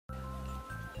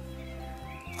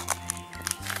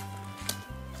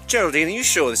Geraldine, are you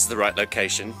sure this is the right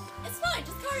location? It's fine,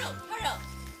 just carry on, carry on.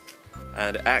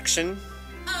 And action.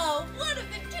 Oh, one of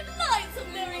the delights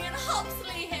of living in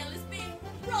Hupsilly Hill is being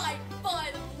right by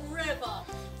the river.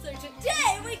 So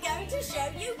today we're going to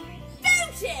show you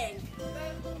boating.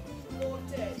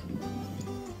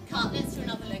 Cut, let's do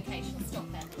another location. Stop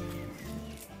it.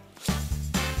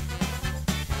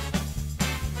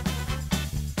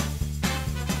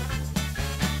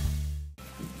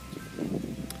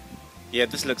 Yeah,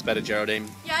 this looks better, Geraldine.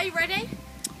 Yeah, you ready?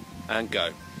 And go.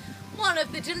 One of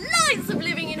the delights of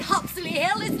living in Hupsilly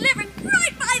Hill is living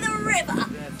right by the river.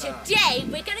 Today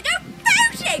we're going to go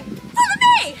boating. Follow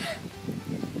me.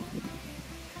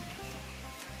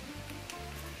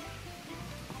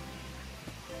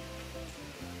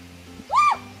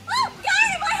 Woo! Oh,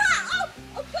 Gary, my hat!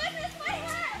 Oh goodness, my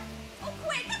hair! Oh,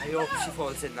 quick! I hope she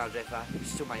falls in that river.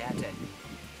 She's still my head in.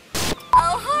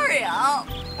 Oh, hurry up!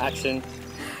 Action.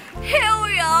 Here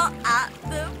we are at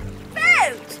the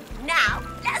boat. Now,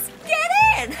 let's get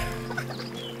in.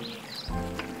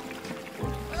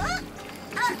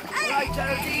 Right,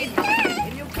 Geraldine,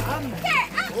 in you come.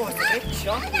 Oh, it's a bit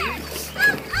choppy.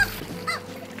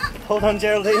 Hold on,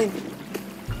 Geraldine.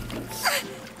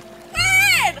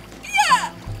 In!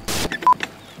 Yeah!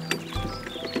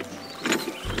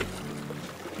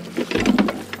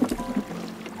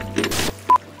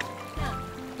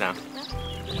 Now.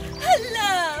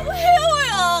 Hello, here we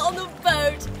are on the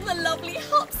boat in the lovely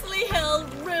Hupsilly Hill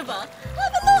River.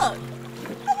 Have a look.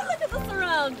 Have a look at the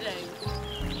surroundings.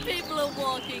 People are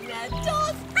walking their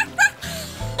dogs.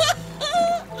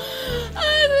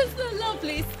 And it's the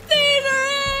lovely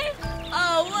scenery.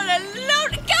 Oh, what a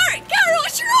load. Gary,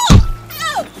 what's your arm?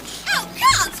 Oh,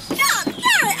 cut,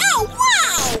 Gary, oh,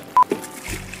 wow.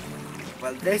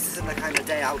 Well, this isn't the kind of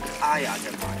day out I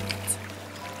had in mind.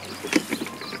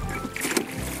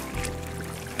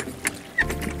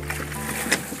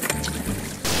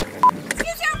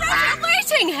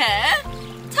 Here?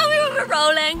 Tell me when we're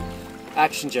rolling.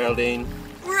 Action, Geraldine.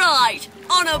 Right,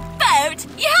 on a boat,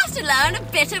 you have to learn a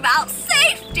bit about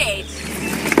safety.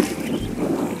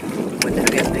 Wouldn't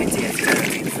it be a pity if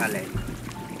Geraldine fell in?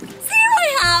 So here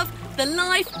I have the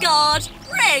lifeguard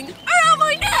ring around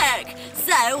my neck.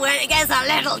 So when it gets a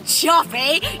little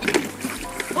choppy...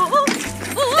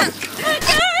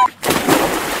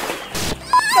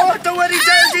 Oh, don't worry,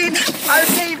 Geraldine. I'll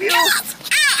save you.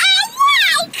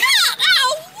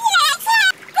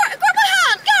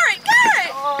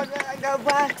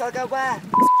 I'll go where?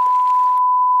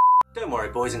 Don't worry,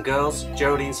 boys and girls.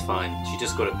 Geraldine's fine. She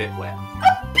just got a bit wet.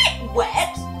 A bit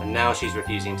wet? And now she's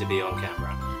refusing to be on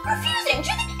camera. Refusing? Do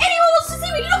you think anyone wants to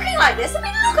see me looking like this? I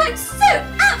mean, look, I'm so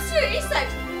absolutely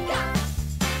soaked.